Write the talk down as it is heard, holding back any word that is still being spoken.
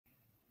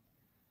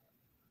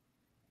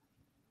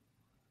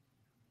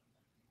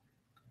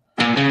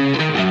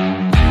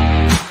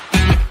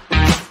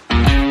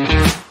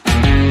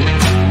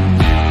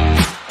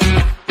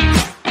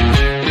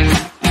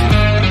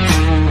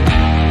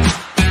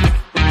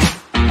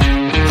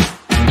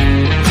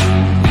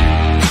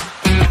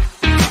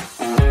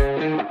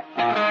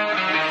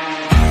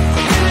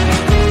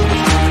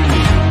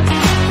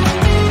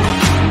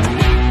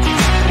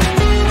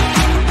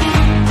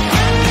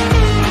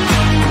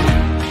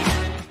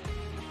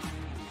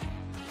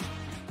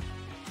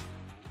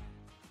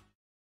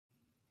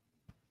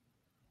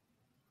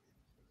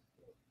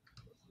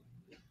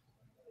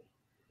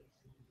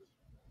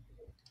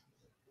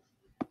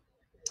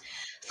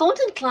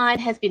Thornton Cline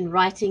has been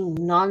writing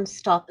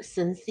non-stop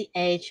since the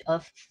age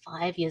of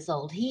 5 years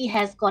old. He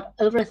has got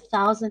over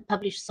 1,000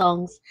 published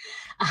songs,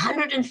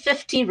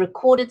 150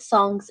 recorded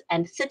songs,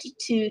 and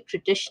 32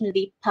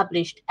 traditionally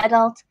published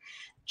adult,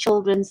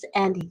 children's,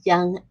 and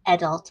young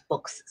adult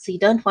books. So you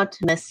don't want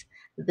to miss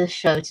the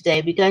show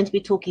today. We're going to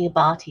be talking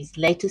about his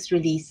latest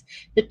release,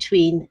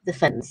 Between the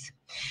Fins.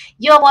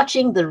 You're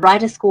watching the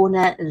Writer's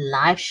Corner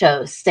live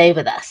show. Stay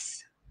with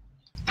us.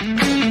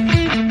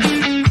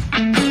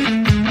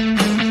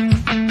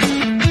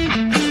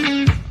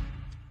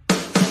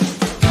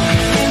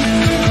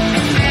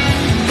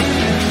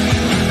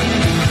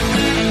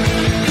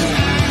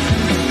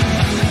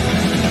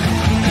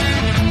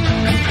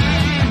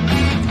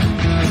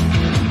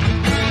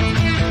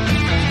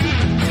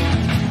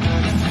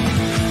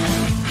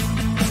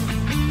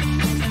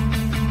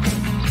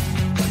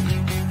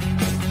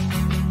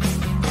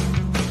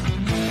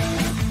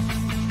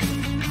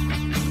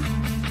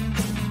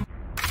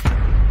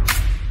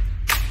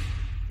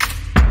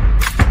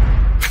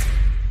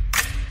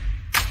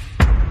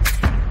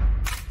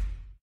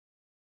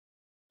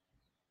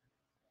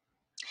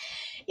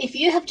 If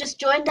you have just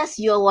joined us,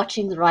 you're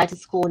watching the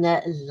Writer's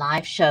Corner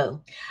live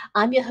show.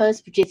 I'm your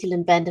host, Bridget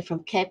Limbanda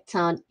from Cape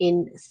Town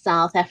in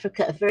South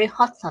Africa, a very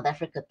hot South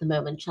Africa at the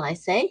moment, shall I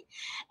say.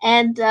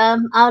 And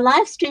our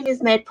live stream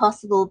is made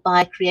possible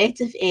by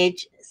Creative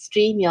Edge,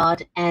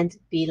 StreamYard, and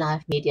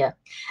BeLive Media.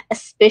 A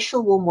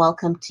special warm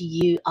welcome to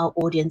you, our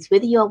audience,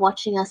 whether you are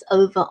watching us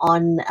over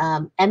on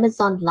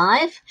Amazon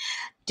Live.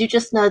 Do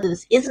just know that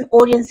this is an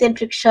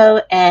audience-centric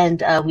show,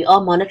 and we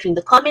are monitoring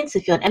the comments.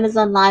 If you're on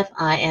Amazon Live,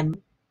 I am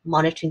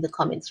monitoring the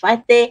comments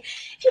right there.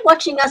 If you're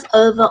watching us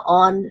over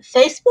on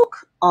Facebook,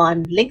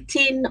 on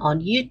LinkedIn, on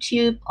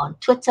YouTube, on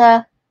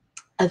Twitter,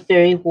 a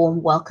very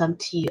warm welcome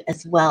to you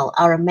as well.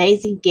 Our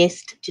amazing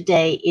guest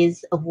today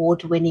is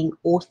award-winning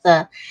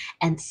author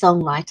and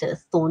songwriter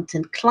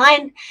Thornton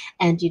Cline,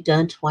 and you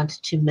don't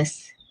want to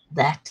miss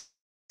that.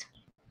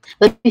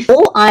 But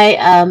before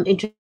I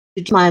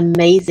introduce my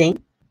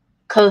amazing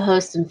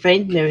co-host and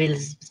friend, Mary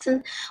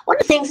Elizabeth, one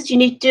of the things that you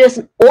need to do as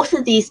an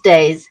author these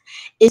days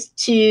is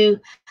to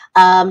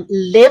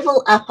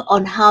level up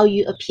on how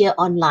you appear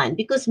online,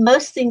 because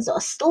most things are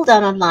still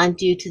done online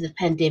due to the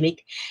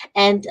pandemic.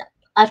 And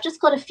I've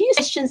just got a few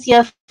questions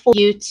here for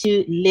you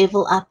to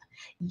level up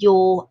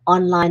your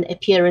online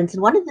appearance.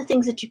 And one of the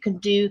things that you can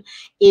do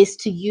is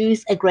to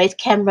use a great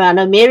camera. I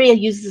know Mary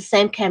uses the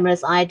same camera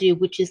as I do,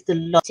 which is the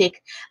Logitech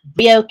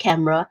Brio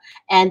camera.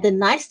 And the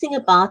nice thing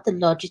about the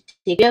Logitech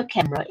Brio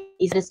camera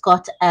is that it's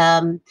got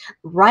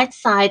right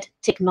side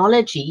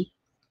technology,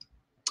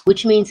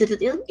 which means that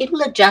it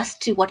will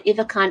adjust to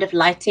whatever kind of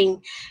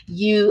lighting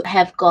you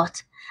have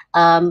got,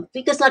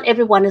 because not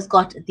everyone has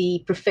got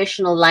the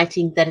professional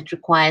lighting that it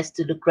requires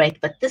to look great,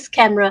 but this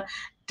camera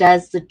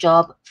does the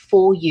job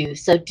for you.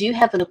 So do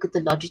have a look at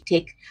the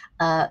Logitech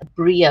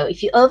Brio.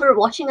 If you're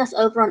watching us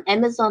over on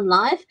Amazon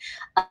Live,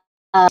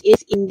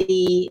 it's in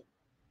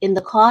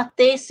the cart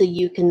there, so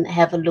you can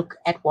have a look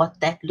at what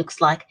that looks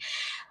like.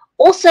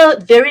 Also,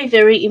 very,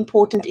 very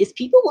important is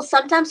people will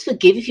sometimes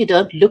forgive if you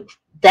don't look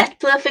that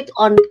perfect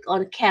on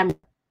camera.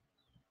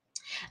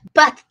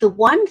 But the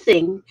one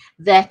thing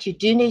that you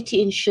do need to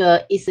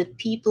ensure is that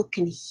people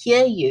can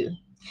hear you.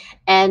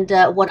 And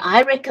what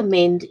I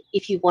recommend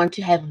if you want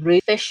to have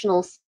really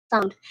professional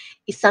sound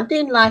is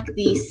something like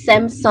the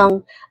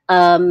Samsung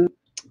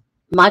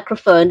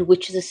microphone,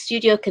 which is a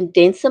studio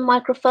condenser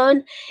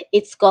microphone.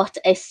 It's got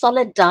a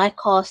solid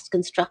die-cast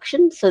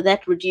construction, so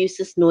that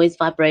reduces noise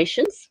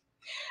vibrations.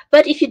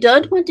 But if you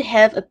don't want to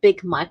have a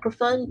big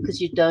microphone, because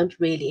you don't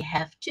really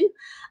have to,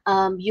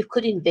 you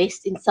could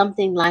invest in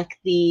something like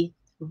the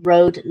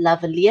Rode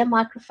lavalier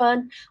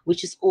microphone,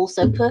 which is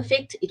also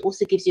perfect. It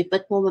also gives you a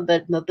bit more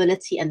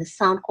mobility, and the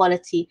sound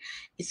quality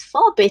is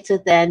far better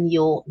than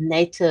your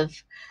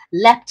native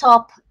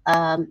laptop,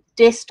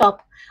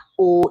 desktop,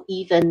 or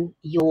even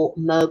your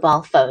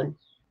mobile phone.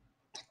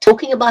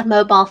 Talking about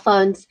mobile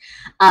phones,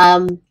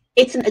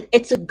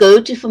 it's a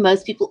go-to for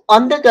most people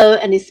on the go,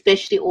 and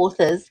especially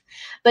authors.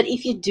 But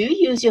if you do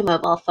use your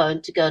mobile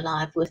phone to go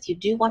live with, you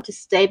do want to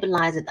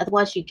stabilize it.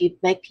 Otherwise, you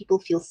make people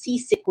feel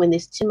seasick when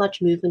there's too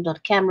much movement on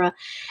camera.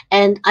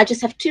 And I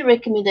just have two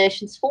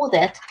recommendations for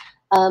that.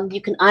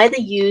 You can either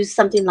use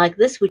something like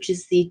this, which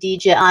is the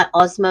DJI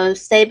Osmo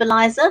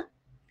stabilizer,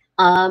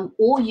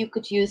 or you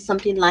could use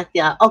something like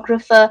the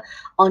iOgrapher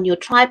on your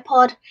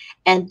tripod,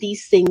 and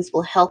these things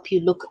will help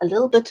you look a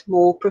little bit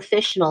more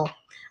professional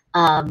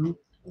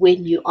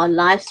when you are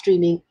live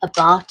streaming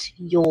about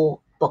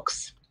your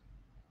books.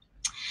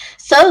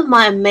 So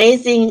my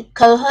amazing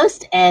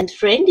co-host and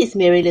friend is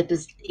Mary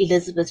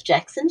Elizabeth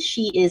Jackson.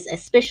 She is a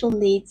special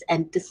needs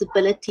and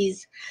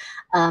disabilities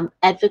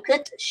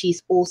advocate.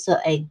 She's also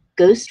a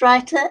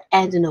ghostwriter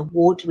and an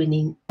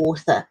award-winning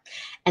author.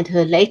 And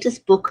her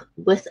latest book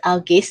with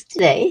our guest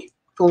today,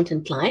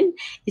 Thornton Cline,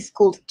 is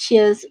called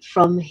Tears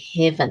from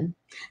Heaven.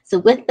 So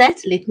with that,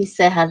 let me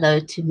say hello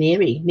to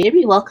Mary.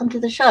 Mary, welcome to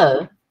the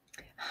show.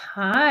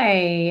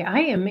 Hi, I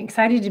am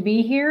excited to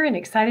be here and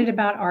excited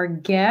about our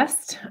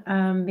guest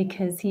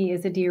because he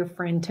is a dear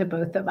friend to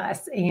both of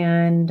us.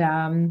 And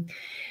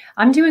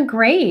I'm doing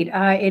great.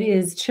 It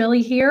is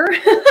chilly here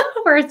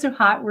where it's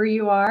hot where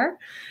you are.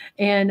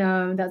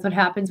 And that's what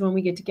happens when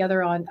we get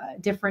together on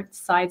different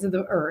sides of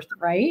the earth,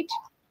 right?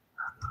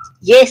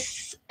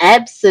 Yes,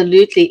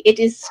 absolutely. It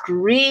is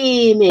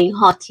screaming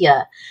hot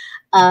here.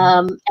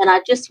 Mhm. And I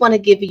just want to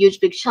give a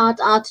huge big shout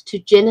out to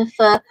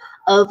Jennifer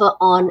over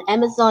on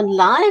Amazon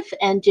Live.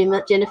 And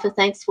Jennifer,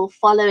 thanks for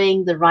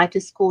following the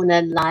Writers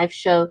Corner live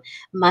show.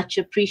 Much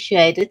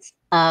appreciated.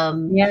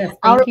 Yes,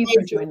 Our thank you for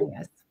amazing, joining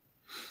us.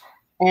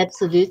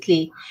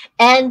 absolutely.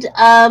 And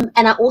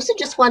I also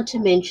just want to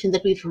mention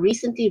that we've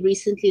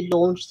recently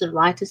launched the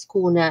Writers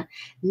Corner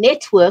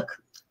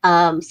network.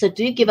 So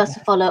do give us a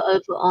Yeah. follow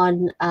over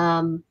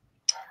on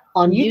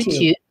YouTube.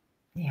 YouTube.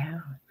 Yeah,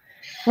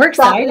 we're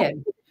So I also,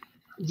 excited.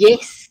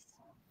 yes,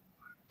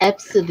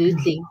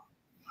 absolutely.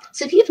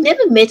 So if you've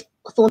never met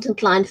Thornton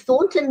Cline,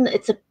 Thornton,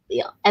 it's a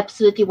yeah,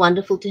 absolutely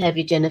wonderful to have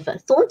you, Jennifer.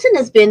 Thornton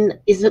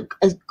is a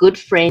good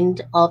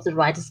friend of the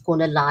Writers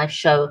Corner live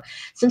show.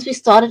 Since we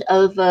started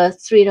over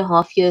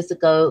 3.5 years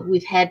ago,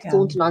 we've had Yeah.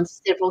 Thornton on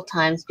several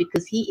times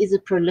because he is a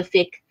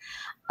prolific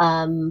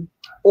um,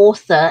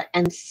 author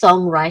and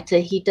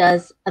songwriter. He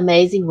does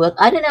amazing work.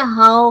 I don't know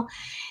how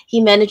he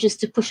manages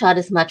to push out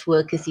as much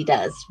work as he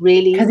does.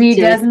 Because Really,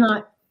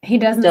 seriously, he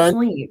doesn't don't.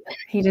 sleep.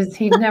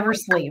 He never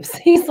sleeps.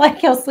 He's like,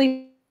 he'll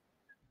sleep.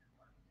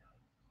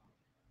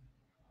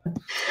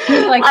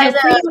 He's like, I he'll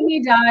sleep know. when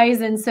he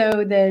dies. And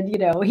so then,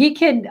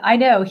 I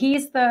know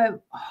he's the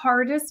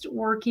hardest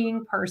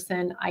working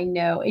person I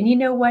know. And you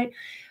know what?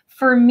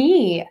 For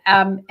me,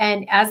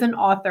 and as an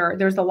author,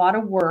 there's a lot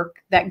of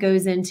work that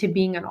goes into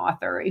being an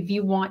author. If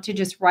you want to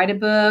just write a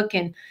book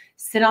and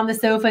sit on the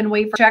sofa and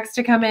wait for checks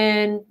to come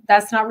in,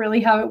 that's not really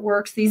how it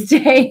works these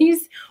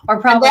days. Or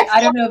And probably, that's I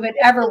what don't know if it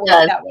ever Thornton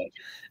worked does. that way.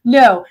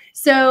 No.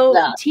 So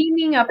No.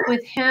 teaming up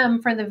with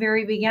him from the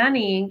very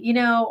beginning,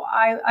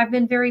 I've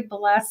been very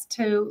blessed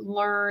to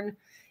learn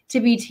to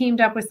be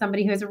teamed up with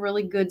somebody who has a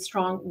really good,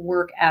 strong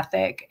work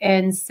ethic.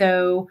 And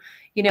so,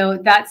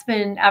 that's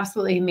been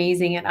absolutely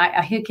amazing.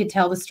 And he could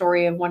tell the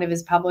story of one of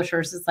his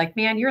publishers. It's like,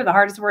 man, you're the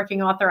hardest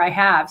working author I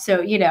have.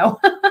 So,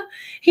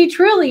 he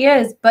truly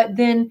is. But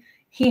then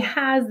he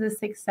has the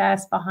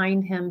success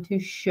behind him to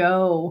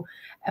show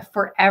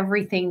for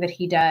everything that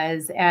he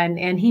does.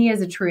 And he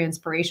is a true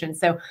inspiration.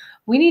 So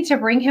we need to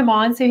bring him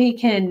on so he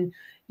can,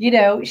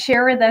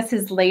 share with us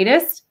his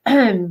latest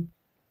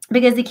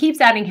because he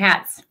keeps adding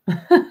hats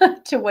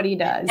to what he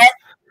does.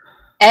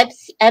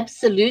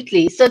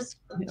 Absolutely. So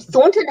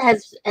Thornton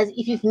as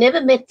if you've never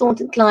met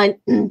Thornton Klein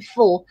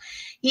before,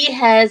 he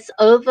has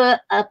over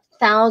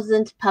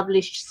 1,000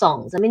 published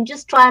songs. I mean,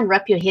 just try and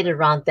wrap your head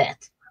around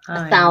that. A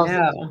I thousand.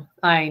 know.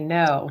 I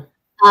know.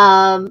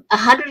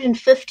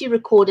 150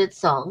 recorded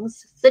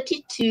songs,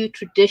 32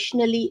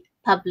 traditionally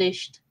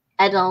published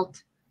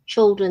adult,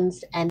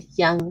 children's, and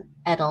young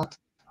adult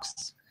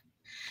books.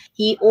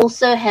 He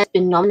also has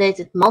been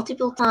nominated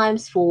multiple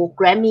times for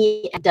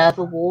Grammy and Dove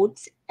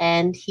Awards,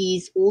 and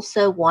he's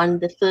also won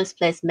the first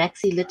place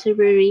Maxy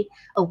Literary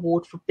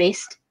Award for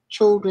Best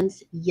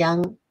Children's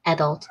Young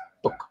Adult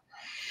Book.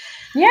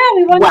 Yeah,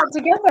 we won Wow. that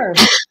together.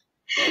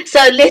 So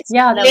let's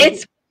Yeah, that was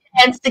let's put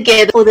hands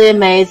together for the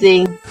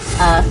amazing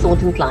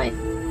Thornton Cline.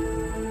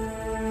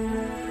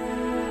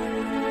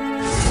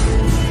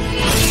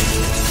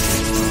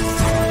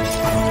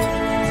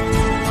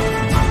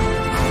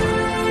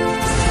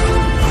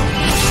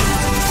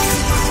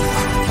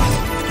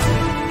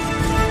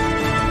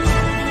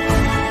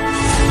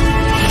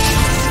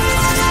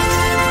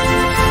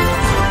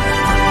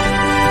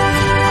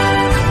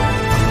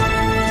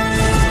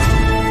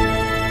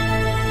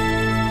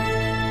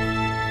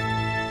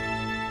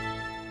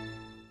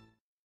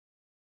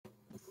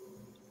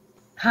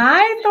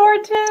 Hi,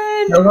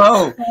 Thornton.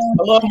 Hello,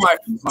 hello,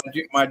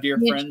 my dear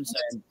friends,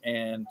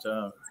 and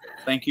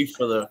thank you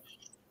for the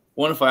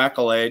wonderful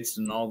accolades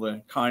and all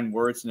the kind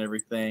words and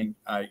everything.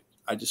 I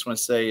just want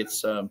to say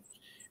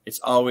it's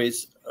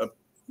always a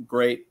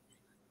great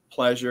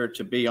pleasure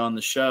to be on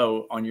the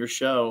show, on your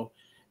show,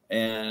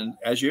 and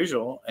as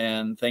usual.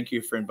 And thank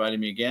you for inviting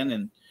me again.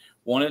 And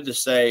wanted to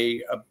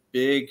say a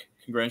big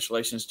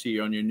congratulations to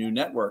you on your new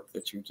network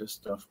that you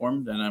just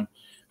formed. And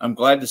I'm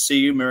glad to see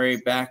you, Mary,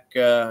 back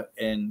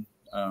and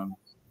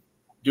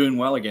doing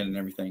well again and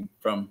everything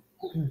from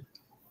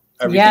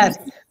everything Yes.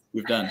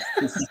 we've done.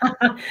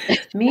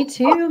 Me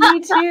too. Me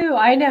too.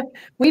 I know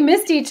we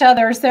missed each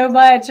other so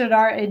much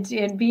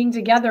in being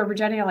together.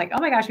 Virginia, like, oh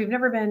my gosh, we've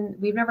never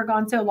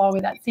gone so long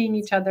without seeing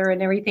each other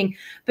and everything.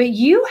 But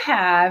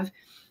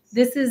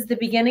this is the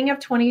beginning of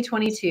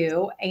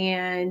 2022,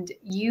 and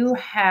you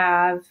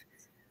have,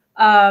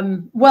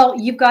 well,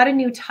 you've got a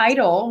new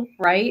title,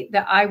 right?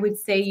 That I would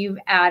say you've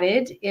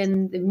added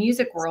in the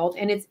music world,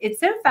 and it's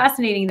so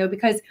fascinating though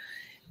because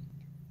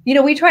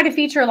we try to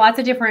feature lots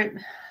of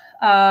different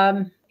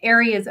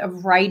areas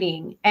of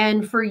writing.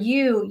 And for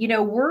you,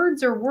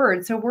 words are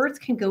words. So words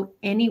can go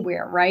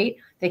anywhere, right?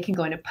 They can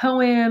go in a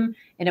poem,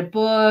 in a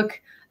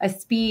book, a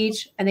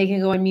speech, and they can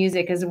go in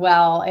music as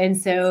well. And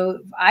so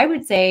I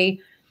would say,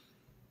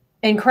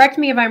 and correct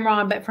me if I'm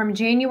wrong, but from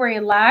January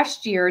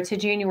last year to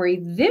January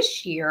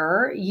this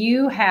year,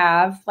 you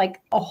have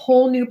like a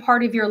whole new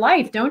part of your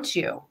life, don't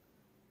you?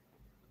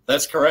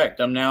 That's correct.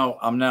 I'm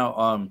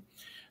now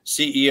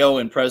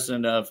CEO and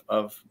president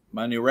of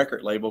my new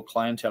record label,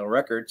 Clientele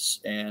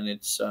Records, and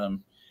it's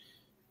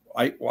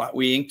I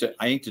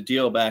inked a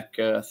deal back.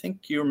 I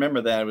think you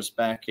remember that it was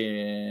back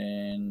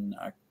in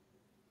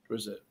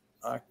was it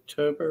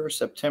October,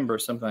 September,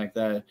 something like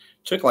that. It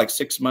took like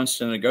 6 months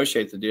to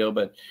negotiate the deal,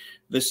 but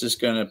this is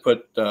going to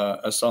put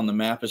us on the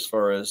map as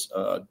far as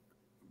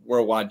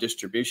worldwide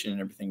distribution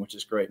and everything, which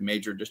is great,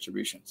 major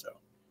distribution. So.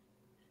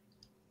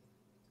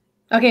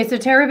 Okay, so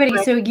to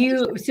everybody, so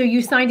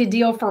you signed a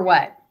deal for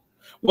what?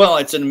 Well,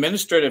 it's an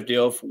administrative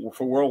deal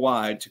for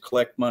worldwide to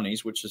collect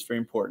monies, which is very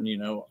important, you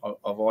know,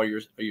 of all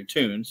your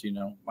tunes, you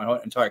know, my whole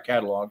entire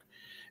catalog,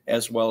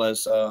 as well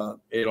as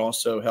it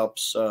also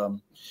helps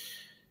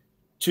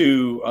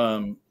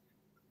to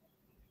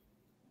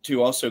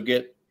also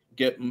get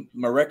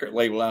my record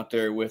label out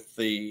there with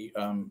the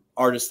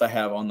artists I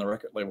have on the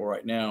record label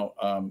right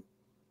now,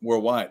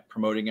 worldwide,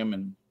 promoting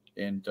them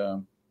and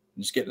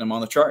just getting them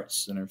on the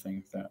charts and everything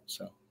like that.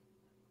 So.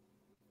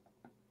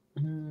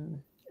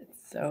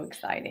 It's so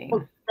exciting.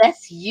 Well,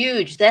 that's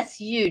huge. That's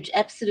huge.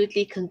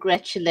 Absolutely.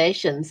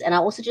 Congratulations. And I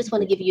also just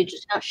want to give you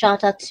a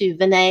shout out to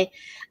Vinay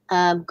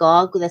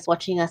Garg, that's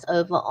watching us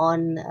over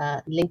on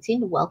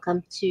LinkedIn.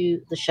 Welcome to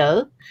the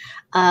show.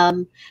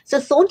 So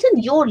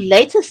Thornton, your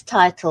latest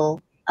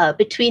title,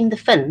 Between the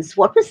Fins,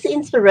 what was the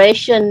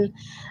inspiration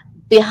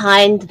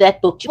behind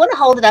that book? Do you want to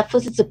hold it up?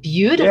 Because it's a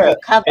beautiful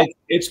cover.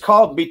 It's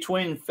called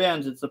Between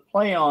Fins. It's a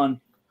play on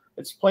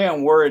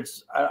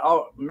words.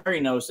 Mary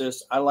knows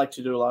this. I like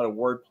to do a lot of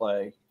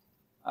wordplay.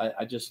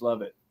 I just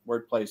love it.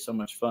 Wordplay is so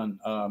much fun.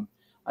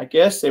 I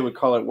guess they would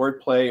call it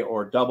wordplay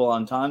or double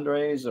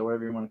entendres or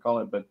whatever you want to call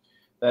it, but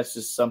that's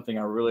just something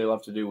I really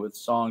love to do with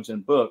songs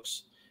and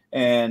books.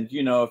 And,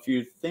 you know, if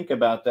you think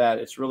about that,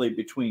 it's really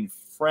between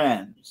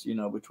friends, you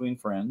know, between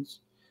friends,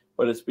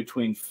 but it's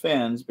between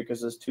fins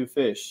because there's two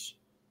fish.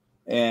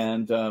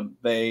 And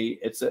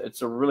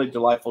it's a really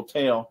delightful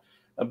tale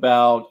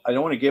about, I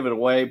don't want to give it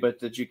away, but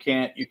that you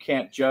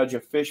can't judge a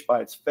fish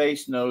by its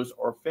face, nose,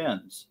 or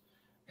fins.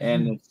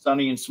 And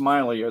Sunny and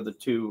Smiley are the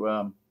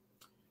two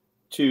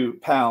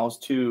pals,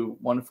 two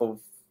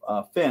wonderful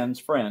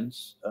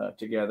friends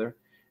together.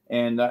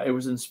 And it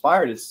was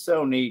inspired. It's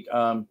so neat.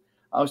 I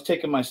was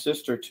taking my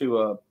sister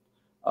to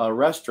a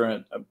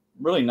restaurant, a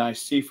really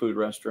nice seafood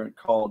restaurant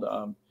called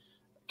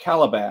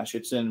Calabash.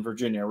 It's in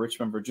Virginia,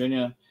 Richmond,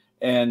 Virginia.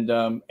 And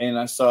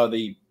I saw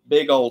the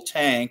big old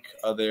tank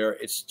there.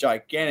 It's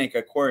gigantic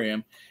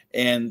aquarium.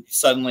 And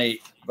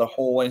suddenly the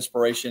whole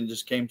inspiration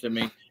just came to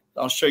me.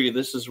 I'll show you.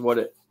 This is what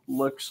it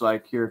looks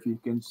like here. If you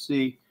can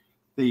see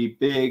the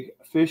big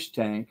fish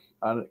tank.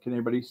 Can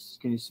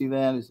you see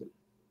that? Is it?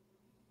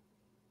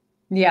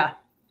 Yeah.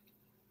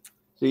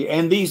 See,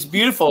 and these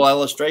beautiful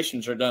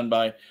illustrations are done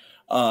by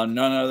none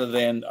other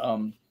than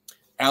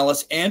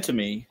Alice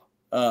Antony.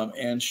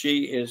 And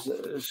she is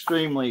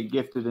extremely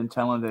gifted and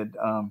talented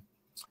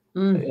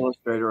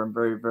illustrator. I'm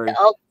very, very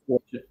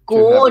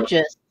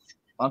gorgeous.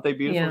 Aren't they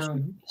beautiful?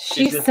 Yeah.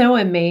 She's so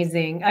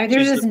amazing.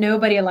 There's just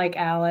nobody like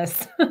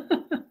Alice.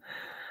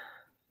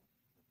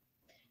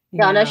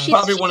 Yeah, no, she's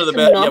probably one of the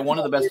best. Yeah, one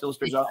of the best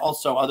illustrators.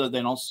 Also,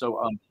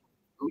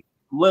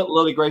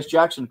 Lily Grace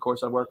Jackson. Of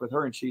course, I work with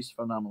her, and she's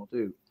phenomenal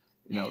too.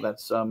 You know,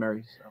 that's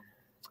Mary's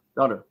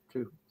daughter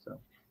too. So,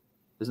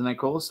 isn't that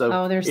cool?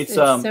 So, it's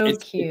so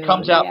cute. It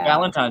comes out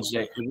Valentine's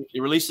Day.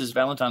 It releases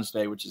Valentine's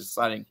Day, which is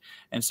exciting.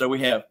 And so we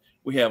have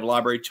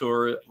library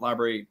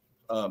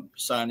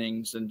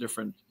signings and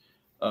different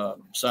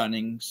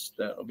signings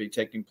that will be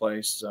taking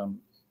place.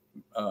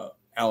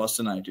 Alice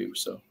and I do.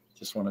 So,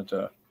 just wanted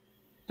to.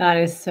 That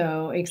is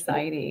so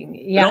exciting.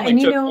 Yeah. And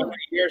you know,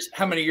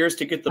 how many years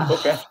to get the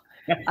book out?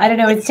 I don't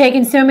know. It's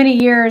taken so many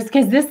years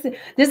because this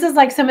is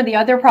like some of the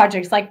other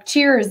projects like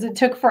Cheers. It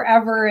took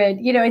forever.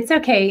 And, you know, it's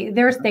okay.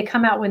 They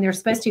come out when they're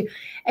supposed to.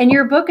 And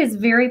your book is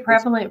very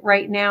prevalent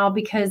right now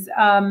because,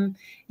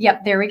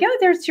 yep, there we go.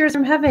 There's Cheers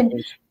from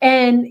Heaven.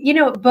 And, you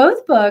know,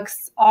 both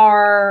books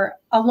are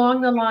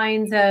along the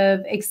lines of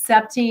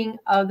accepting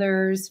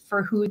others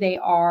for who they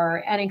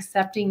are and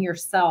accepting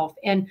yourself.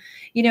 And,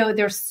 you know,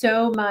 there's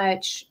so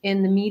much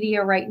in the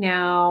media right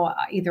now,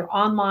 either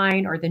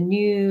online or the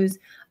news,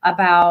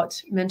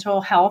 about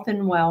mental health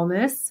and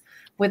wellness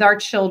with our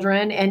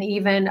children and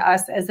even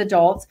us as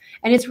adults.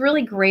 And it's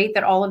really great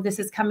that all of this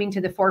is coming to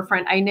the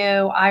forefront. I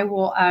know I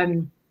will,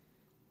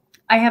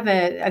 I have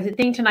a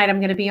thing tonight I'm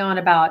going to be on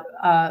about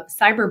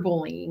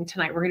cyberbullying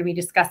tonight. We're going to be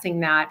discussing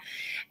that.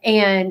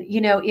 And,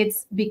 you know,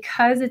 it's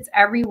because it's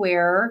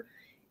everywhere.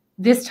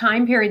 this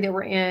time period that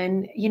we're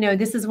in, you know,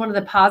 this is one of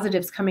the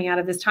positives coming out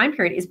of this time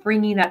period, is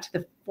bringing that to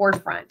the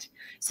forefront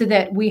so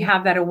that we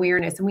have that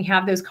awareness and we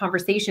have those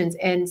conversations.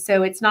 And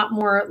so it's not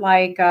more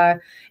like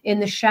in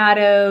the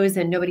shadows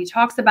and nobody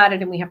talks about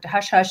it and we have to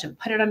hush hush and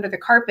put it under the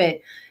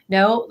carpet.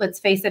 No, let's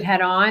face it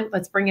head on.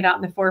 Let's bring it out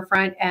in the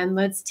forefront, and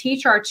let's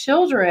teach our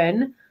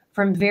children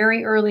from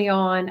very early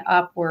on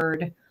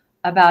upward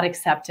about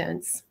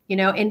acceptance. You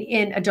know, and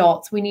in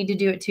adults, we need to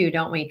do it too,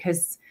 don't we?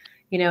 Because,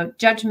 you know,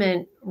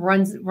 judgment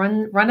runneth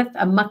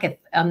amucketh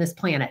on this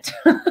planet.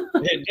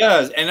 It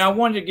does. And I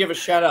wanted to give a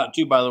shout out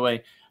too, by the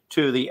way,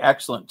 to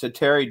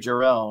Terry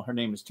Jarrell. Her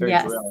name is Terry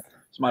Jarrell.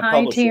 It's my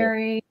publisher.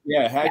 Terry.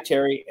 Yeah, hi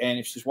Terry. And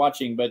if she's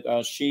watching,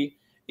 but she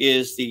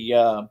is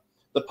the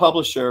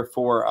publisher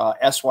for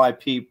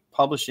SYP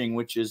Publishing,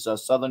 which is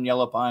Southern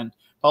Yellow Pine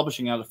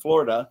Publishing out of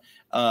Florida.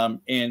 And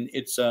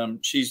it's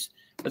she's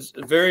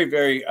a very,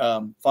 very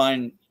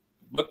fine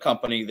book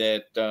company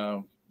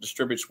that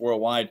distributes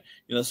worldwide.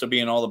 You know, this will be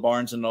in all the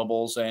Barnes and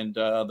Nobles and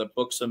the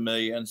Books of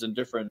Millions and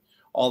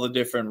all the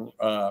different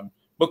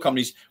book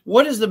companies.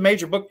 What is the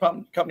major book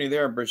company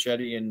there,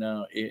 Brichetti,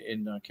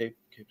 in Cape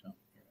Town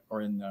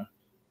or in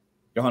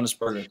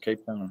Johannesburg or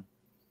Cape Town?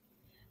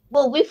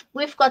 Well,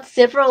 we've got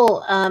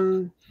several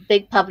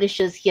big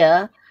publishers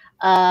here,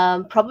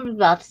 probably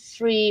about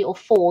 3 or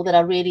 4 that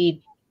are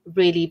really,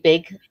 really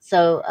big.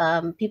 So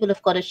people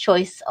have got a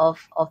choice of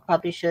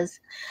publishers.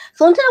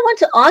 Thornton, I want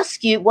to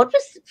ask you, what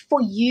was,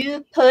 for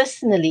you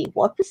personally,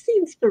 what was the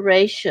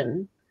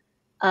inspiration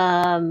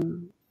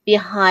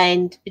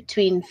behind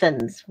Between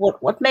Fins?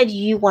 What made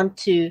you want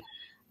to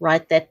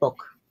write that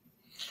book?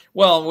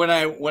 Well, when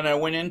I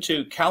went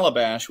into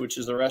Calabash, which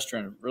is a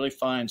restaurant, a really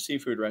fine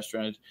seafood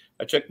restaurant,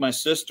 I took my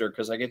sister,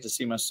 because I get to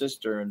see my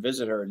sister and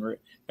visit her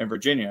in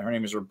Virginia. Her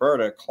name is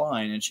Roberta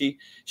Klein, and she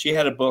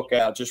had a book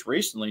out just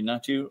recently,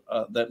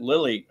 that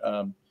Lily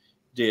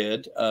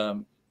did,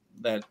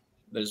 that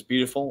is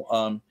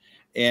beautiful.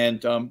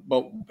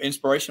 But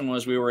inspiration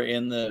was, we were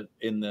in the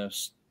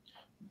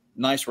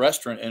nice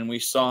restaurant, and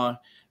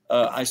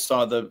I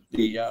saw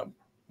the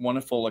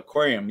wonderful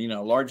aquarium, you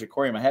know, large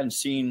aquarium. I hadn't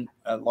seen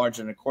a large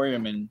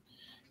aquarium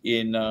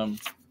in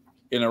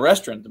a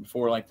restaurant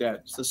before like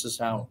that. So this is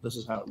how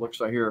it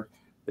looks right here,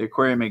 the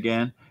aquarium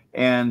again.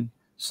 And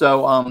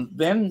so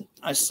then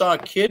I saw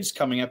kids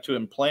coming up to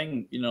him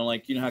playing, you know,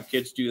 like, you know how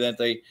kids do that.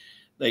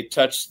 They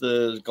touch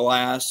the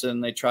glass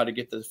and they try to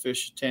get the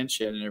fish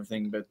attention and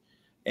everything.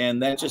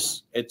 And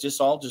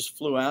it all just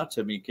flew out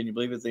to me. Can you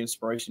believe it? The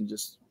inspiration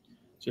just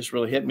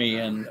really hit me.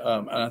 And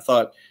I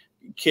thought,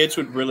 kids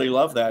would really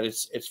love that.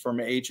 It's from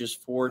ages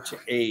 4 to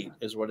 8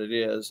 is what it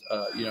is,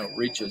 you know,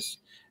 reaches.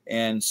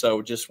 And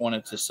so just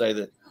wanted to say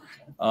that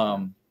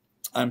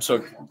I'm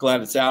so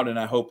glad it's out, and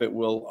I hope it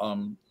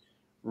will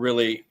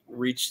really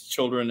reach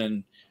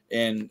children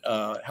and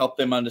help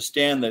them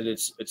understand that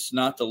it's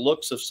not the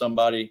looks of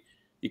somebody.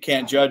 You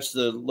can't judge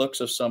the looks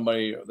of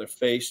somebody, or their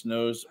face,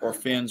 nose, or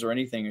fins, or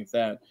anything like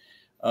that,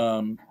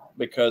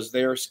 because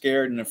they are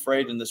scared and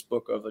afraid in this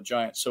book of a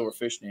giant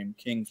silverfish named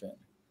Kingfin.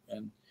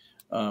 And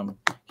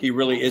he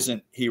really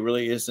isn't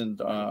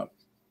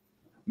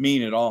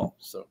mean at all.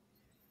 So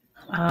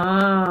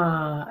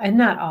isn't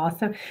that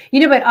awesome?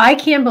 You know, but I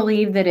can't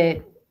believe that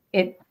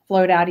it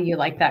flowed out of you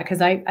like that,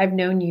 because I've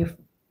known you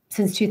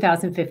since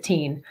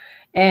 2015,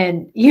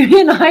 and you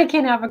and I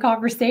can have a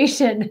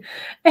conversation.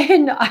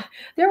 And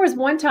there was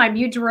one time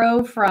you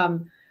drove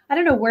from, I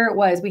don't know where it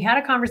was, we had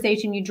a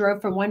conversation, you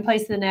drove from one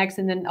place to the next,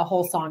 and then a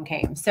whole song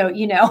came. So,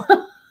 you know,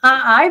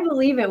 I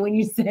believe it when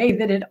you say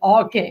that it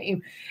all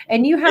came.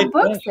 And you have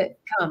books that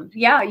come.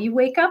 Yeah, you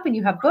wake up and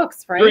you have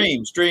books, right?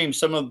 Dreams.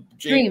 Some of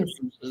dreams.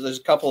 There's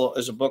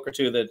a book or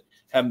two that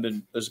haven't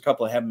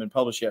been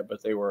published yet,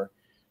 but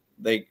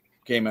they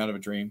came out of a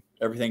dream.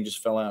 Everything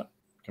just fell out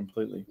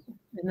completely.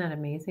 Isn't that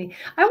amazing?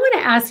 I want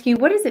to ask you,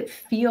 what does it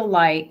feel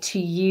like to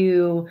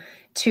you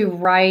to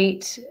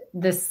write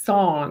the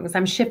songs?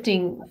 I'm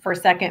shifting for a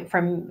second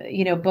from,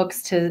 you know,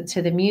 books to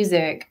the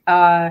music.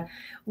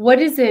 What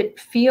does it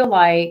feel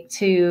like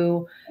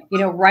to, you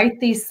know, write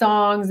these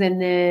songs,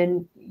 and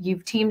then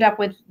you've teamed up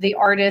with the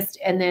artist,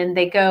 and then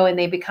they go and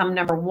they become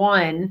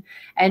 #1,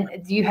 and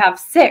you have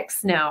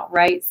 6 now,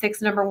 right?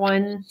 6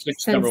 #1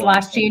 since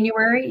last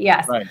January.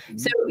 Yes. Right.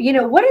 So, you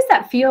know, what does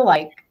that feel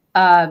like?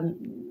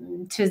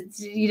 To,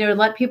 you know,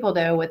 let people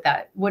know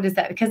what is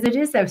that? Because it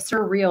is a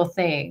surreal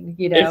thing,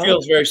 you know. It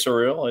feels very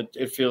surreal.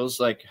 It feels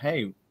like,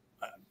 hey,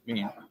 I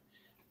mean,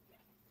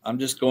 I'm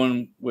just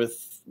going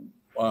with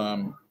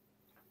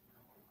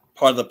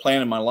part of the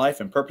plan of my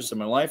life and purpose of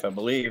my life, I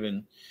believe,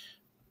 and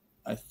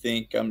I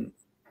think I'm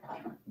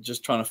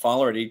just trying to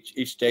follow it.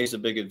 Each day is a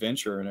big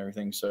adventure and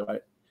everything. So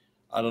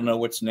I don't know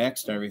what's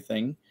next and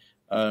everything.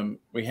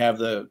 We have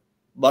the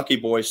Lucky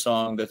Boy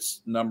song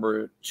that's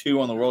number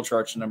 2 on the world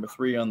charts and number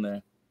 3 on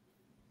the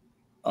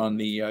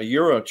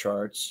Euro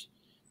charts.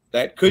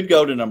 That could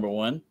go to number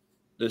 1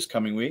 this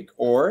coming week,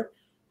 or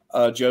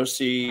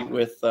Josie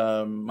with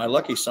My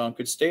Lucky Song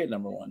could stay at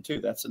number 1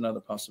 too. That's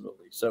another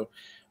possibility. So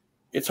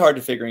it's hard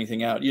to figure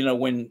anything out. You know,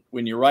 when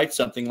you write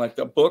something like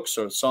the books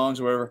or songs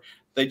or whatever,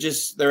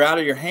 they're out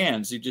of your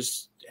hands. You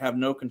just have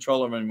no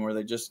control of them anymore.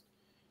 They just,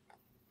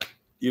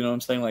 you know what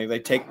I'm saying?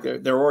 Like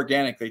they're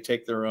organic. They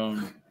take their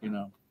own,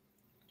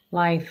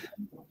 life.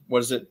 What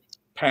is it?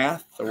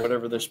 Path or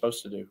whatever they're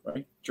supposed to do,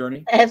 right?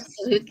 Journey.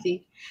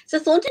 Absolutely. So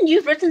Thornton,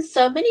 you've written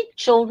so many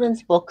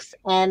children's books,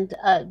 and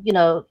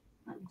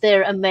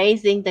they're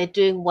amazing. They're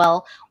doing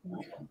well.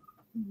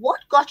 What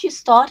got you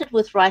started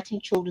with writing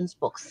children's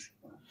books?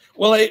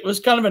 Well, it was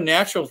kind of a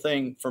natural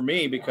thing for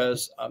me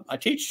because I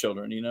teach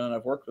children, and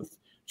I've worked with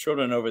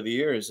children over the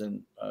years,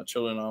 and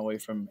children all the way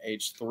from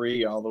age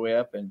 3 all the way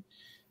up, and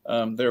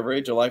they're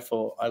very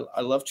delightful.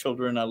 I love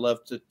children. I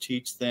love to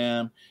teach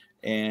them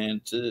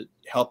and to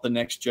help the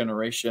next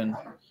generation.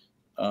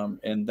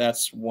 And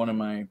that's one of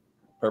my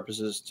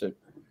purposes, to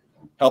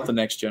help the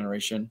next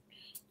generation.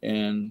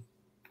 And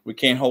we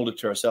can't hold it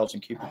to ourselves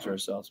and keep it to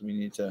ourselves. We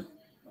need to,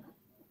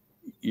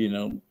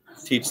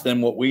 teach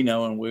them what we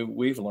know and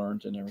we've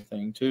learned and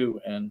everything too.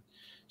 And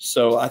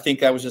so I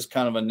think that was just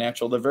kind of a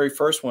natural. The very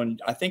first one,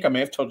 I think I may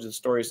have told you the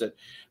story, is that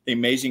The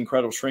Amazing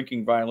Incredible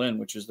Shrinking Violin,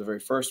 which is the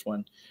very first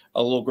one.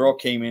 A little girl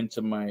came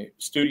into my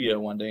studio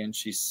one day, and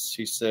she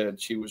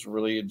said she was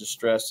really in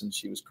distress and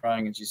she was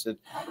crying, and she said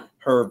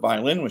her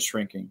violin was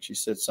shrinking. She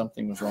said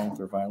something was wrong with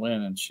her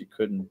violin and she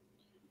couldn't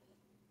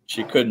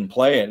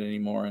play it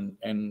anymore. And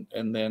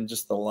then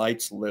just the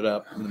lights lit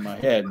up in my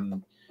head,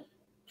 and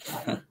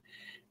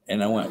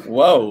and I went,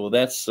 whoa,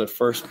 that's the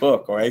first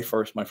book, or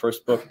my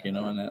first book, and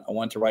I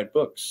wanted to write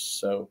books.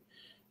 So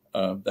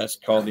that's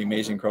called The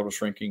Amazing Incredible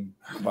Shrinking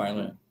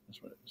Violin.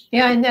 That's what it is.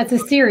 Yeah, and that's a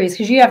series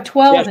because you have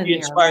 12 in there,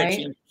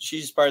 right?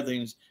 She inspired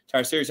the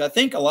entire series. I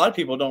think a lot of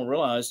people don't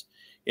realize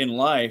in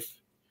life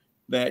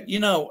that,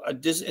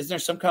 is there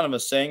some kind of a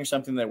saying or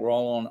something that we're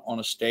all on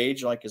a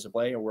stage, like as a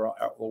play, or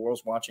the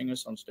world's watching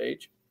us on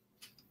stage?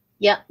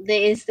 Yeah,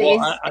 there is such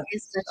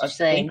a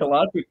saying. I think a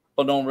lot of people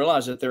don't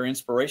realize that they're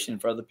inspiration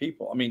for other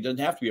people. I mean, it doesn't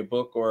have to be a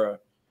book or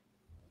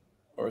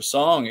a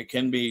song. It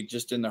can be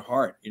just in their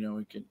heart.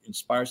 It can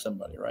inspire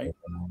somebody, right?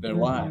 Their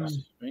lives,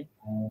 right?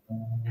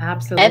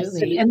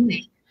 Absolutely.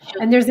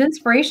 And there's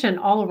inspiration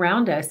all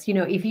around us.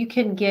 If you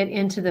can get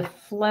into the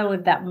flow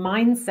of that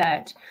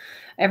mindset,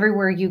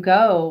 everywhere you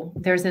go,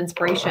 there's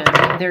inspiration,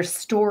 there's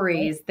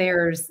stories,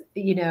 there's,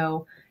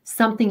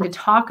 something to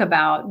talk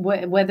about,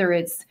 whether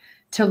it's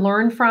to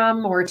learn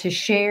from or to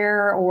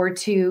share or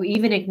to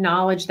even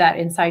acknowledge that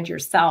inside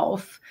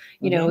yourself.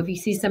 If you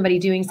see somebody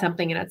doing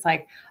something and it's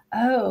like,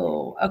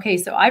 oh, okay,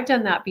 so I've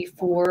done that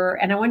before,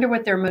 and I wonder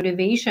what their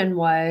motivation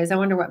was. I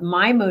wonder what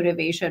my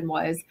motivation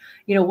was.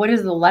 What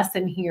is the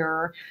lesson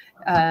here?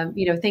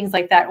 Things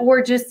like that.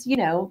 Or just,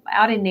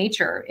 out in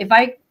nature. If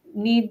I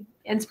need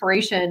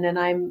inspiration and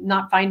I'm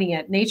not finding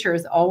it, nature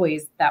is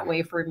always that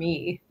way for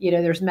me.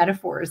 There's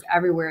metaphors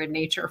everywhere in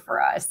nature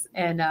for us.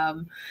 And I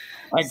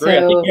agree. I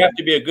think you have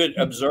to be a good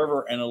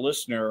observer and a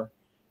listener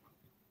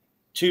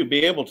to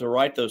be able to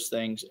write those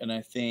things. And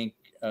I think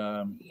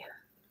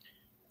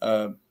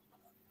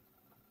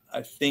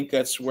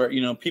that's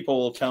where, people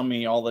will tell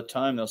me all the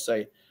time, they'll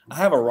say, I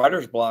have a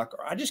writer's block,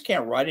 or I just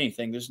can't write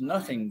anything. There's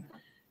nothing,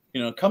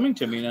 coming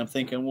to me. And I'm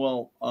thinking,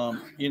 well, not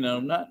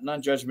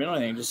judgmental or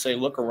anything, just say,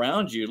 look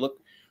around you,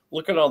 look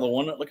at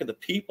look at the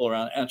people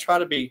around, and try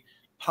to be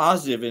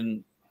positive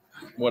in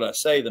what I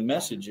say, the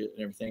message and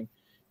everything,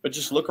 but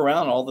just look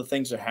around all the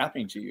things that are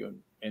happening to you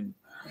and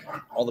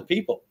all the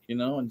people,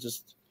 and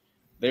just,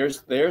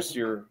 there's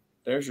your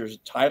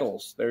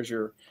titles, there's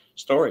your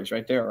stories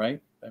right there.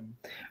 Right.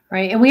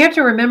 Right. And we have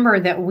to remember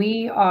that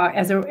we are,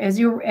 as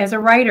a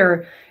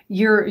writer,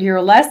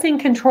 you're less in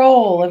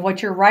control of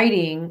what you're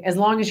writing as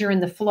long as you're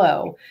in the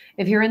flow.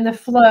 If you're in the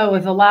flow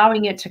of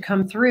allowing it to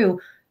come through,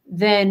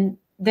 then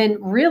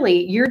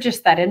really you're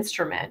just that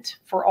instrument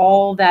for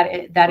all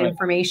that right.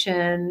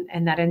 Information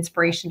and that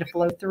inspiration to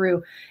flow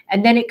through.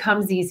 And then it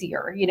comes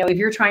easier. If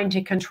you're trying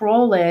to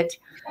control it,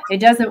 it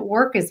doesn't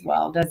work as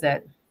well, does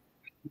it?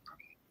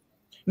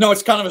 No,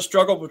 it's kind of a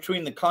struggle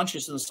between the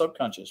conscious and the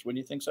subconscious.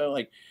 Wouldn't you think so?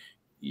 Like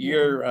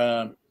you're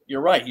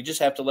right. You just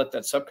have to let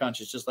that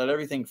subconscious, just let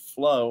everything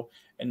flow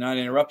and not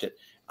interrupt it.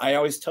 I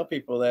always tell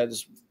people that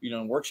is,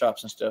 in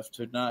workshops and stuff,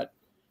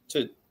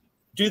 to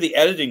do the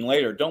editing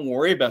later. Don't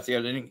worry about the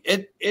editing.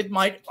 It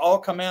might all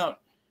come out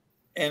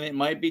and it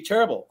might be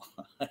terrible.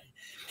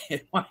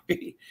 It might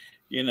be,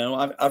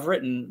 I've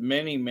written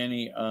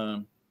many,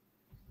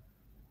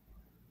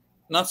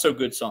 not so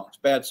good songs,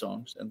 bad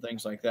songs and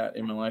things like that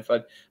in my life.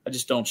 I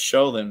just don't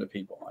show them to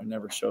people. I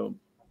never show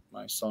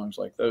my songs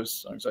like those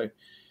songs. I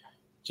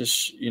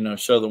just,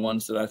 show the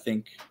ones that I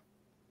think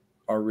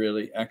are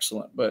really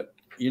excellent. But,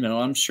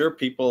 I'm sure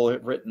people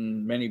have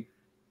written many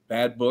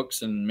bad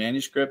books and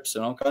manuscripts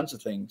and all kinds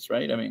of things,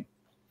 right? I mean.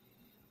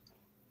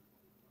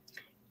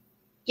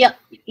 Yeah,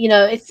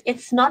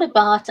 it's not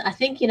about, I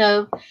think,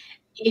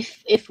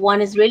 if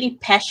one is really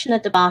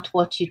passionate about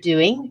what you're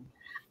doing,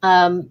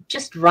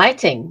 just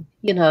writing,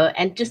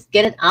 and just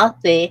get it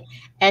out there,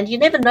 and you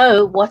never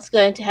know what's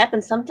going to happen.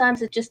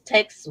 Sometimes it just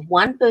takes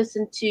one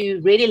person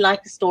to really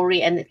like the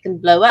story and it can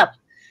blow up.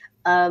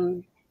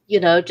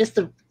 just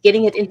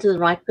getting it into the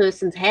right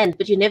person's hand.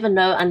 But you never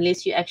know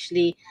unless you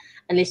actually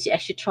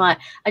try.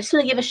 I just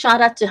want to give a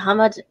shout out to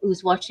Hamad,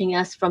 who's watching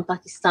us from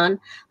Pakistan.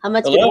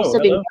 Hamad's been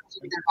watching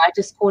the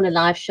Writers Corner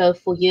live show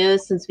for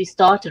years, since we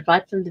started,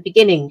 right from the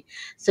beginning.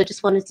 So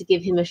just wanted to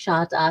give him a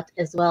shout out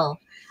as well.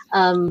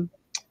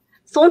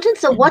 Thornton,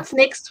 so what's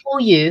next for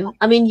you?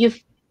 I mean,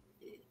 you've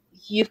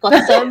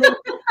got so many.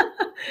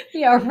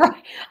 Yeah,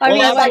 right. I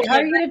mean, like, how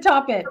are you going to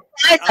top it?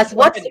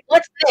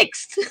 What's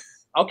next?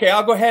 Okay,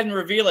 I'll go ahead and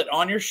reveal it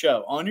on your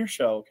show.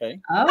 Okay.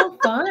 Oh,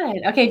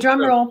 fun. Okay,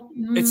 drum roll.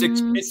 It's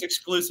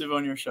exclusive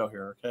on your show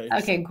here. Okay.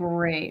 Okay,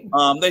 great.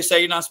 They say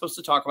you're not supposed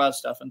to talk about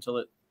stuff until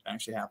it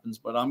actually happens,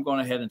 but I'm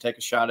going ahead and take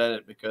a shot at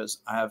it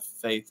because I have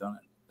faith on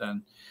it.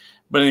 Then,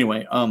 but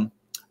anyway,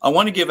 I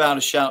want to give out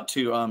a shout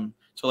to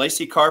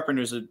Lacey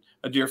Carpenter, who's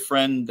a dear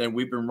friend that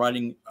we've been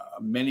writing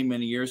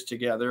many years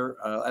together,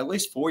 at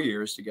least 4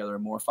 years together, or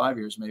more, 5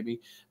 years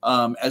maybe,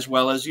 as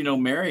well as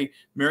Mary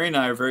and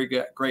I are very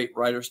great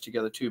writers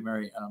together too.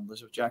 Mary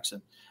Elizabeth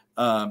Jackson,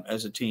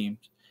 as a team,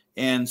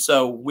 and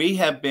so we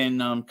have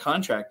been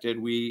contracted.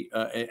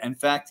 In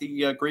fact,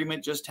 the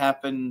agreement just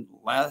happened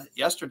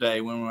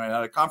yesterday when we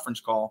had a conference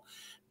call.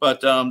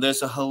 But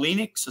there's a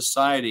Hellenic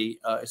Society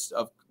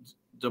of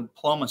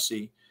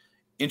Diplomacy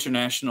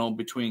International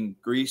between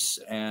Greece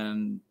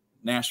and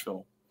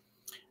Nashville,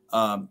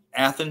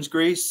 Athens,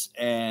 Greece,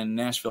 and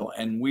Nashville,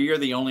 and we are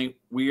the only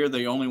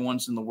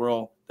ones in the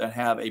world that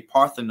have a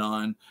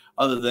Parthenon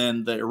other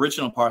than the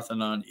original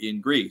Parthenon in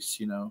Greece.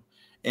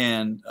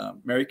 And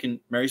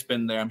Mary's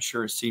been there. I'm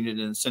sure seen it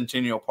in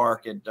Centennial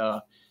Park in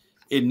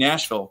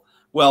Nashville.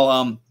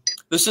 Well,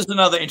 this is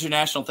another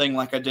international thing,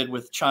 like I did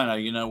with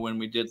China. When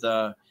we did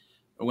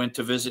I went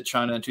to visit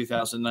China in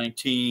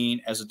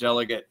 2019 as a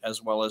delegate,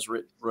 as well as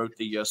wrote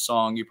the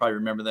song. You probably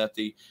remember that,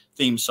 the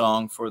theme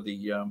song for the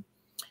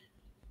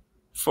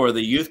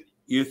Youth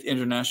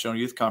International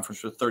Youth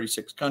Conference with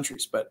 36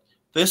 countries. But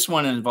this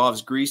one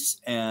involves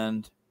Greece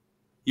and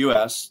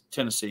U.S.,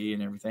 Tennessee,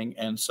 and everything.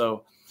 And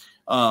so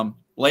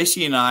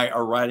Lacey and I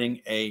are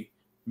writing a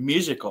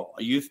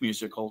youth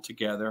musical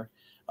together.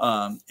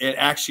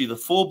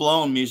 The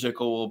full-blown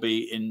musical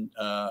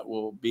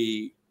will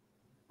be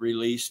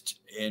released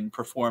and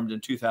performed in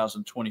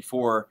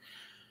 2024.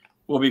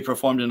 Will be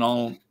performed in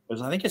all,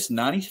 I think it's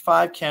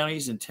 95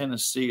 counties in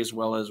Tennessee, as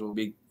well as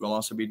we'll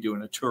also be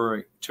doing a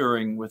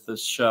touring with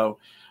this show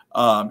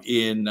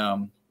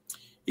in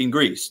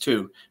Greece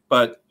too.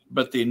 But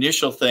the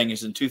initial thing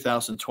is in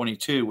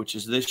 2022, which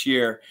is this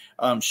year.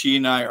 She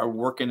and I are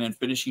working and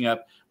finishing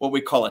up what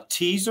we call a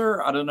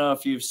teaser. I don't know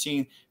if you've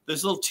seen,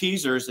 there's little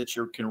teasers that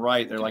you can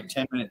write. They're like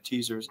 10-minute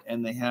teasers,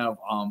 and they have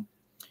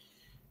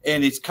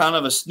and it's kind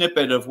of a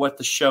snippet of what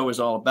the show is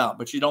all about,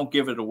 but you don't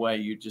give it away.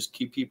 You just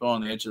keep people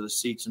on the edge of the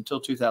seats until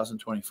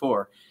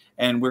 2024.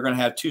 And we're going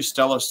to have 2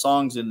 stellar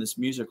songs in this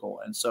musical.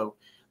 And so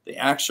the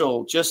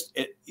actual,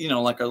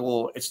 like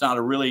it's not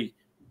a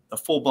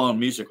full-blown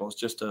musical. It's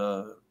just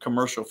a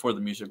commercial for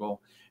the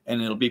musical.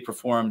 And it'll be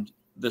performed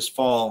this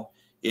fall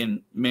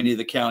in many of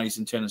the counties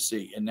in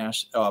Tennessee, in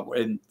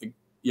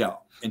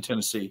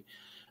Tennessee.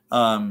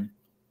 And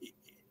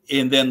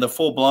then the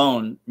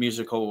full-blown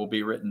musical will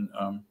be written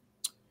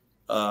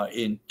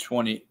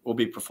will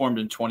be performed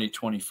in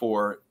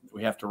 2024.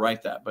 We have to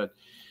write that, but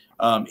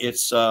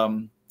it's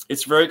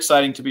very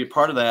exciting to be a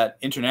part of that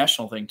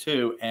international thing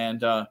too.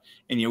 And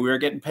we are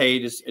getting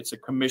paid. It's a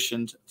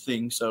commissioned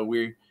thing, so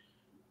we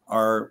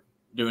are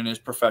doing it as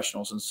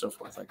professionals and so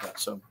forth like that.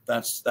 So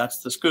that's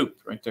the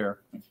scoop right there.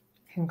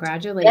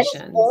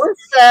 Congratulations!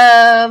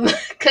 Awesome!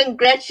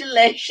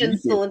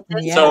 Congratulations,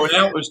 Thornton. Yes. So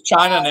now it was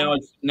China.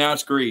 Now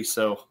it's Greece.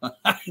 So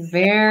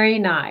very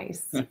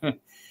nice.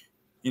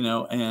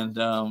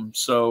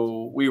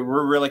 So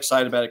we're really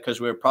excited about it because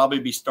we'll probably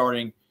be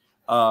starting.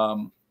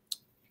 The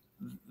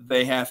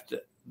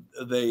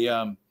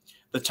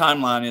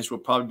timeline is we'll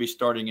probably be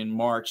starting in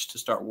March to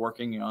start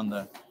working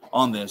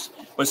on this.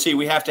 But see,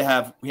 we have to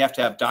have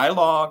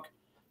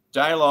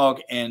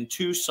dialogue, and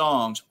 2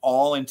 songs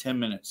all in 10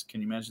 minutes. Can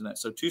you imagine that?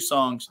 So 2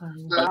 songs,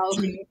 wow.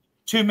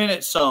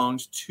 2-minute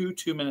songs, 2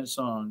 2-minute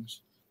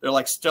songs. They're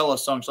like stellar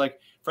songs. Like,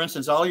 for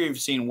instance, all of you have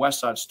seen West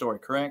Side Story,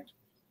 correct?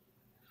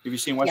 Have you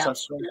seen West Side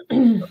Story?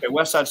 Okay,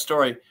 West Side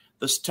Story.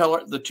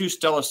 The 2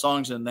 stellar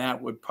songs in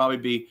that would probably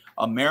be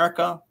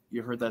America.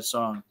 You heard that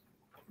song,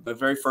 the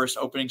very first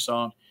opening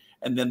song,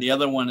 and then the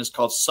other one is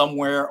called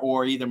Somewhere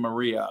or either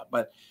Maria.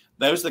 But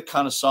those are the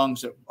kind of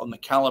songs that, on the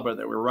caliber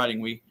that we're writing,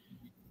 we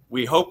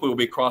hope we'll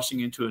be crossing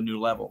into a new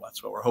level.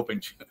 That's what we're hoping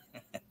to.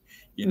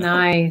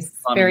 Nice,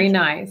 very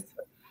nice.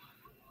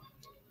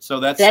 So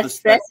that's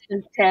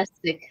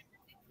fantastic.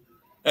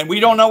 And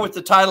we don't know what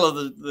the title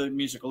of the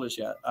musical is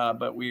yet,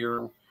 but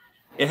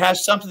it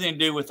has something to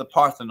do with the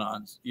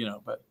Parthenons,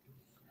 but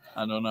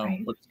I don't know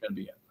what it's going to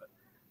be yet. But.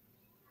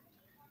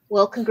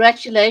 Well,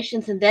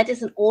 congratulations. And that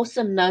is an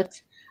awesome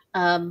note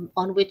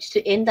on which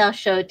to end our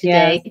show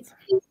today. Yes.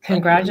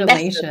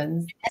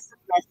 Congratulations.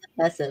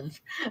 Massive.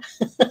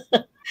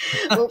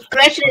 Well,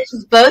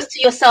 congratulations both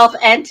to yourself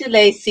and to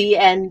Lacey.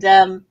 And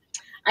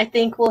I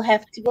think we'll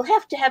have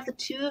to have the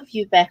two of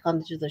you back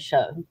onto the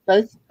show.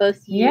 Both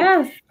you,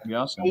 Yes.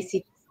 Awesome.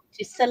 Casey,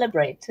 to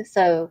celebrate.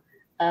 So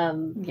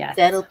Yes.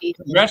 that'll be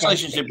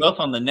Congratulations to fantastic. you both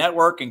on the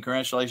network, and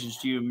congratulations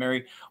to you,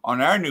 Mary,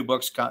 on our new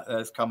books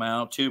that's coming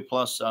out too.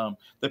 Plus,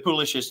 the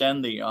Poolicious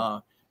and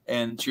the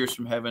and Cheers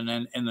from Heaven,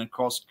 and of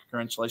course,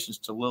 congratulations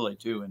to Lily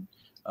too, and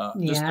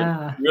just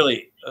a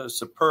really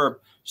superb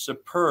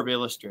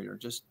illustrator,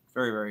 just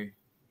very, very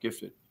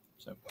gifted.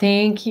 So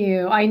thank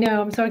you. I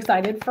know, I'm so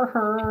excited for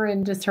her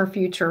and just her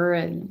future,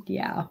 and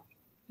yeah,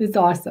 it's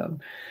awesome.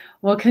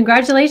 Well,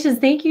 congratulations.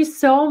 Thank you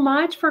so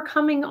much for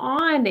coming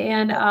on.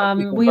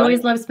 And we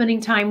always love spending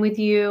time with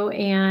you.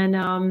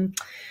 And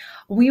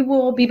we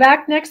will be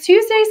back next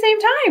Tuesday, same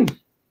time.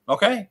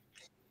 Okay.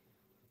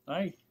 All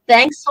right.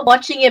 Thanks for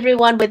watching,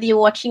 everyone, whether you're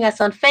watching us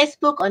on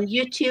Facebook, on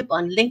YouTube,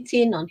 on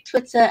LinkedIn, on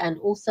Twitter, and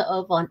also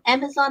over on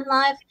Amazon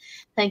Live.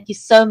 Thank you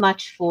so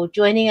much for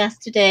joining us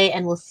today,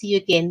 and we'll see you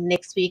again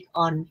next week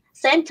on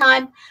same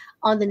time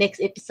on the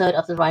next episode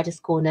of the Writers'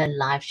 Corner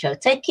live show.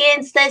 Take care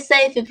and stay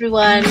safe,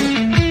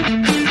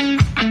 everyone.